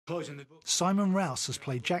Simon Rouse has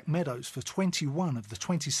played Jack Meadows for 21 of the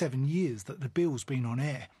 27 years that the Bill's been on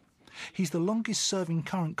air. He's the longest-serving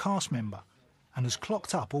current cast member and has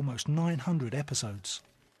clocked up almost 900 episodes.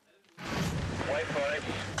 Wait for it.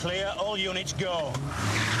 Clear, all units go.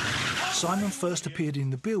 Simon first appeared in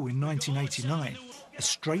The Bill in 1989 as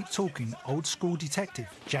straight-talking, old-school detective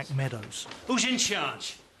Jack Meadows. Who's in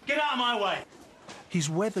charge? Get out of my way! He's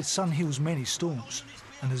weathered Sun Hill's many storms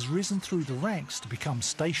and has risen through the ranks to become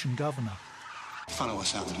station governor. Find out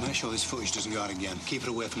what's happened. Make sure this footage doesn't go out again. Keep it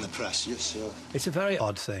away from the press. Yes, sir. It's a very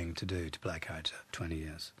odd thing to do, to play a character 20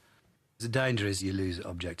 years. The danger is you lose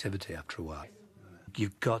objectivity after a while.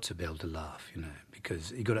 You've got to be able to laugh, you know,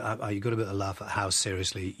 because you've got to be able to laugh at how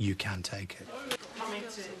seriously you can take it. Coming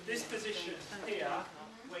to this position here,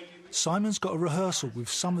 where you... Simon's got a rehearsal with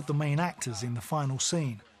some of the main actors in the final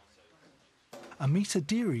scene. Amita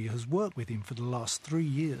Deary has worked with him for the last 3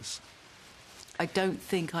 years. I don't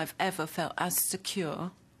think I've ever felt as secure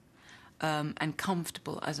and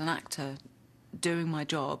comfortable as an actor doing my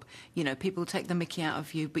job. You know, people take the mickey out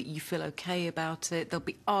of you, but you feel okay about it. There'll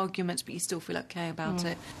be arguments, but you still feel okay about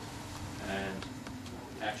it. And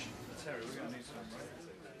action.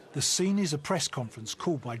 The scene is a press conference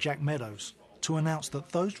called by Jack Meadows to announce that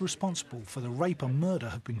those responsible for the rape and murder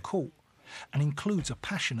have been caught, and includes a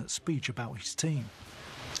passionate speech about his team.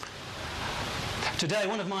 Today,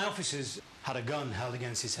 one of my officers had a gun held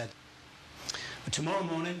against his head. But tomorrow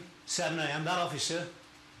morning, 7 a.m, that officer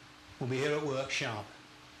will be here at work sharp.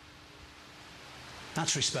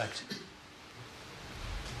 That's respect.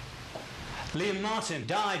 Liam Martin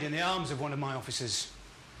died in the arms of one of my officers.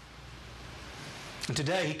 And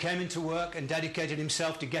today he came into work and dedicated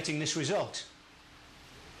himself to getting this result.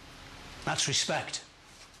 That's respect.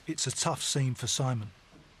 It's a tough scene for Simon,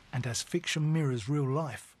 and as fiction mirrors real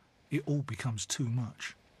life, it all becomes too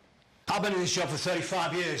much. I've been in this job for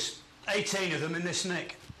 35 years, 18 of them in this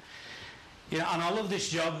nick. You know, and I love this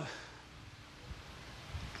job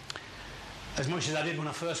as much as I did when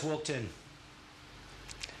I first walked in.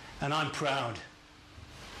 And I'm proud.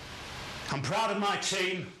 I'm proud of my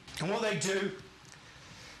team and what they do.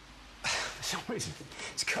 For some reason,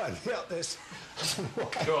 it's cutting me up, this. I don't know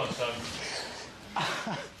why. Go on, son.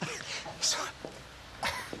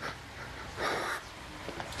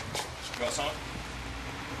 Got some?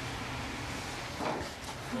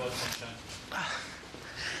 Go on, sunshine.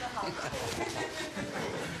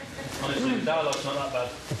 Honestly, the dialogue's not that bad.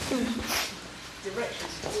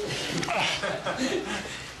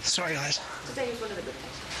 Sorry, guys. Today was one of the good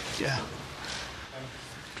days. Yeah.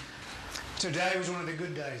 Today was one of the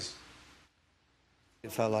good days.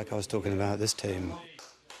 It felt like I was talking about this team,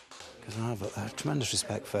 because I have a tremendous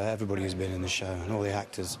respect for everybody who's been in the show and all the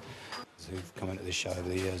actors who've come into this show over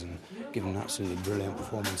the years and given absolutely brilliant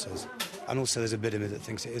performances. And also there's a bit of me that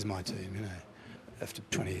thinks it is my team, you know, after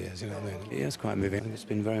 20 years, you know what I mean? Yeah, it's quite moving. I think it's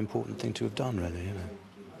been a very important thing to have done, really, you know.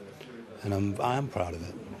 And I am proud of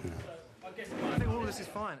it, you know. I think all of this is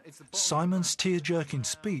fine. Simon's tear-jerking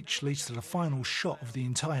speech leads to the final shot of the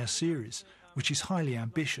entire series, which is highly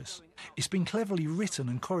ambitious. It's been cleverly written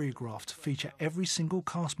and choreographed to feature every single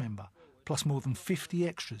cast member, plus more than 50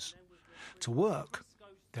 extras. To work,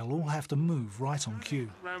 they'll all have to move right on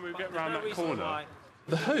cue. We get round that corner.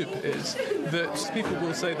 The hope is that people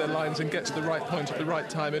will say their lines and get to the right point at the right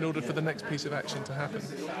time in order for the next piece of action to happen.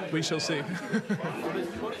 We shall see.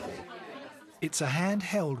 It's a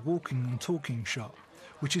handheld walking and talking shot,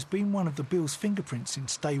 which has been one of the Bill's fingerprints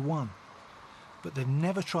since day one. But they've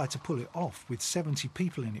never tried to pull it off with 70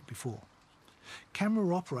 people in it before.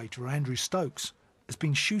 Camera operator Andrew Stokes has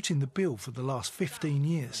been shooting the Bill for the last 15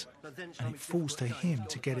 years, and it falls to him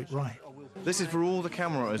to get it right. This is for all the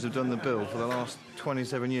camera operators who've done the Bill for the last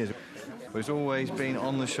 27 years. It's always been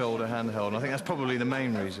on the shoulder, handheld, and I think that's probably the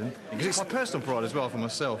main reason. Because it's my personal pride as well for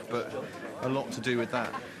myself, but a lot to do with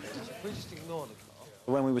that.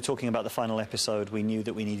 When we were talking about the final episode, we knew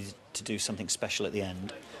that we needed to do something special at the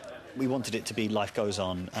end. We wanted it to be life goes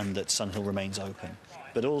on and that Sun Hill remains open,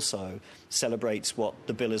 but also celebrates what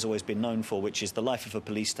the Bill has always been known for, which is the life of a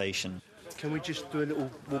police station. Can we just do a little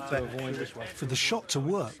walk back this way? For the shot to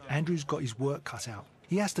work, Andrew's got his work cut out.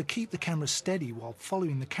 He has to keep the camera steady while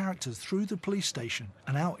following the characters through the police station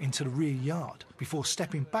and out into the rear yard before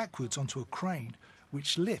stepping backwards onto a crane,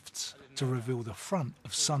 which lifts to reveal the front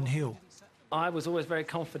of Sun Hill. I was always very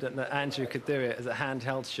confident that Andrew could do it as a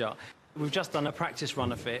handheld shot. We've just done a practice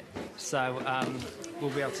run of it, so we'll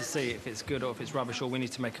be able to see if it's good or if it's rubbish, or we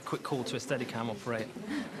need to make a quick call to a Steadicam operator.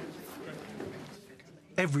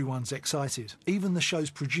 Everyone's excited. Even the show's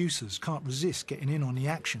producers can't resist getting in on the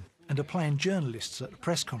action and are playing journalists at the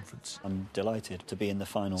press conference. I'm delighted to be in the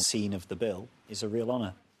final scene of the Bill. It's a real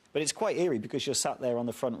honour. But it's quite eerie because you're sat there on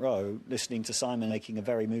the front row listening to Simon making a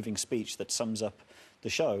very moving speech that sums up the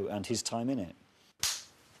show and his time in it.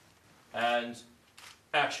 And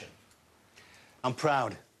action. I'm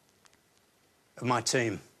proud of my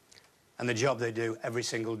team and the job they do every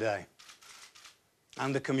single day,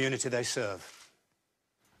 and the community they serve.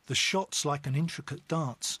 The shot's like an intricate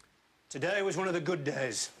dance. Today was one of the good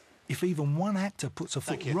days. If even one actor puts a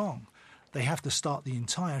foot wrong, they have to start the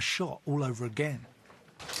entire shot all over again.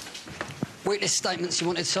 Witness statements you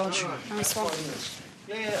wanted, Sarge? Nice one.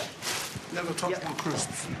 Yeah. Never touch my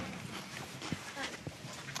crisps.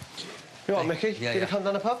 You all right, Mickey? Yeah, Gonna come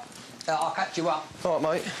down the pub? I'll catch you up. All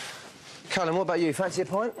right, mate. Callum, what about you? Fancy a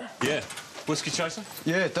pint? Yeah. Whiskey chaser?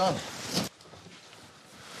 Yeah, done.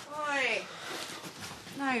 Oi.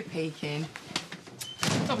 No peeking.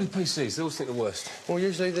 WPCs, they always think the worst. Well,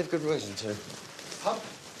 usually they've good reason to. Pub?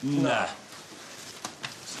 Nah.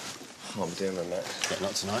 Can't be doing with that. Yeah,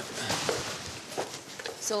 not tonight.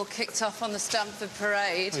 It's all kicked off on the Stamford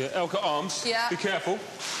Parade. Oh, yeah, Elka Arms. Yeah. Be careful. It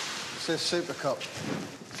says Super Cup.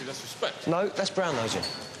 See, that's respect. No, that's brown nosing.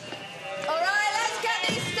 All right, let's get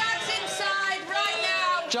these stags inside right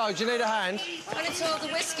now. Joe, do you need a hand? When it's all the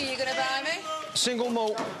whiskey you're going to buy me? Single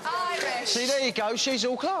malt. Irish. See, there you go. She's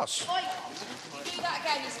all class. Oi, you do that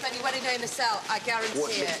again, you spend your wedding day in the cell. I guarantee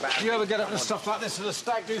it. Do you ever get up to stuff like this at a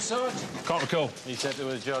stag do, Sarge? Can't recall. He said to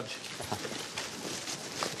a judge.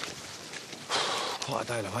 Quite a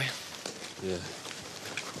day, though, eh? Yeah.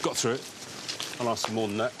 Got through it. I'll ask for more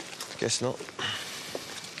than that. Guess not.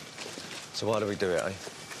 So why do we do it, eh?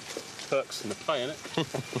 Perks in the pay, innit?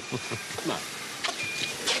 No.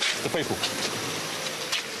 The people.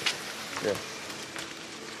 Yeah.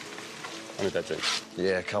 I need that drink.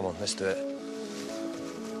 Yeah, come on, let's do it.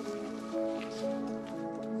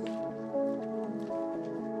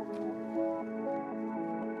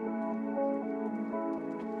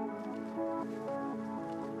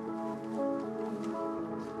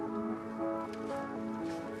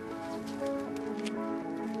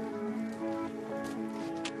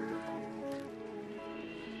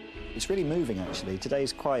 It's really moving, actually.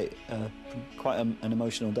 Today's quite an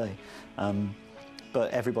emotional day, but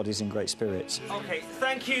everybody's in great spirits. OK,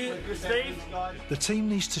 thank you, Steve. The team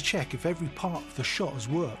needs to check if every part of the shot has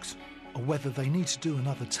worked, or whether they need to do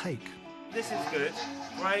another take. This is good.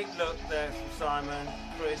 Great look there from Simon.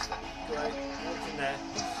 Chris, great. What's in there?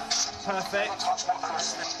 Perfect.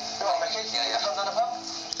 You all right, Mickey? Yeah, come down the pub?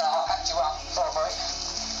 I'll catch you up. Sorry,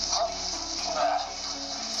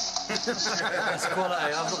 That's quality.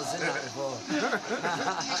 I've not seen that before.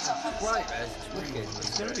 Great, man. It's wicked.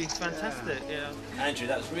 It's going to be fantastic, yeah. Andrew,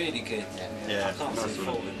 that was really good. Yeah. I can't see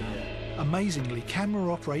fault in that. Amazingly,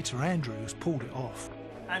 camera operator Andrew has pulled it off.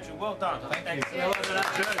 Andrew, well done. Thank you. Well done,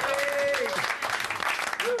 Andrew.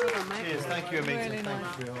 Cheers, thank you, Amita. Really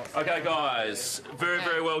nice. OK, guys. Very,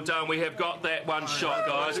 very well done. We have got that one shot,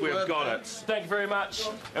 guys. We have got it. Thank you very much.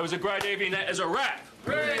 It was a great evening. That is a wrap.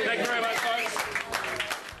 Thank you very much, folks.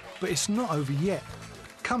 But it's not over yet.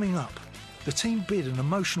 Coming up, the team bid an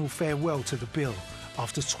emotional farewell to the bill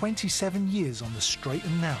after 27 years on the straight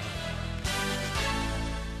and narrow.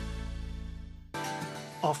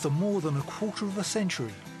 After more than a quarter of a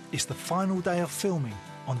century, it's the final day of filming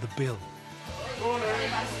on the bill. Morning,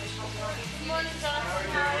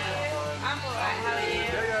 Jonathan. How are you? I'm all right. How are you?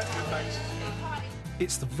 Yeah, good, thanks.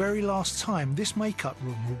 It's the very last time this makeup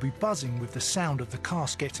room will be buzzing with the sound of the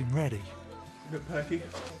cast getting ready. A bit perky,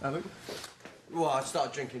 Alan? Well, I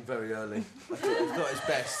started drinking very early. I thought it's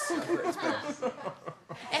best.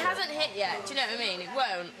 It hasn't hit yet, do you know what I mean? It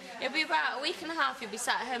won't. It'll be about a week and a half, you'll be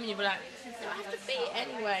sat at home and you'll be like, do I have to be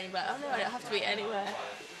anywhere? And you'll be like, oh no, I don't have to be anywhere.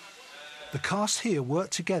 The cast here work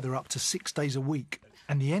together up to 6 days a week,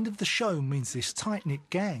 and the end of the show means this tight-knit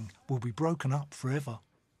gang will be broken up forever.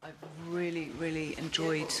 I've really, really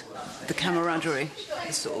enjoyed the camaraderie.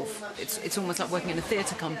 It's almost like working in a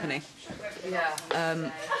theatre company. Yeah.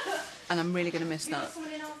 And I'm really going to miss that.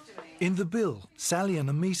 In the bill, Sally and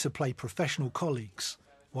Amita play professional colleagues,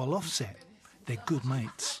 while offset, they're good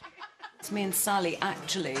mates. Me and Sally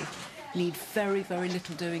actually need very, very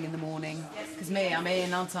little doing in the morning. Because I'm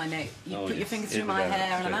in, aren't I, Nick? You put your fingers through my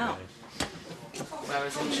hair and I'm out.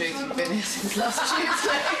 Whereas in truth, you've been here since last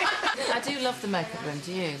Tuesday. I do love the makeup room,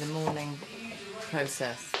 do you? The morning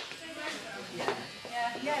process.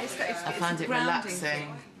 Yeah, I find it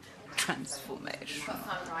relaxing. Transformation.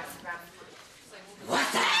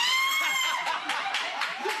 What the?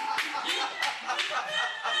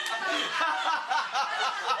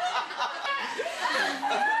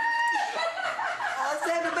 I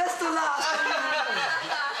said the best of luck.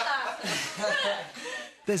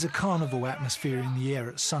 There's a carnival atmosphere in the air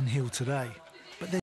at Sun Hill today.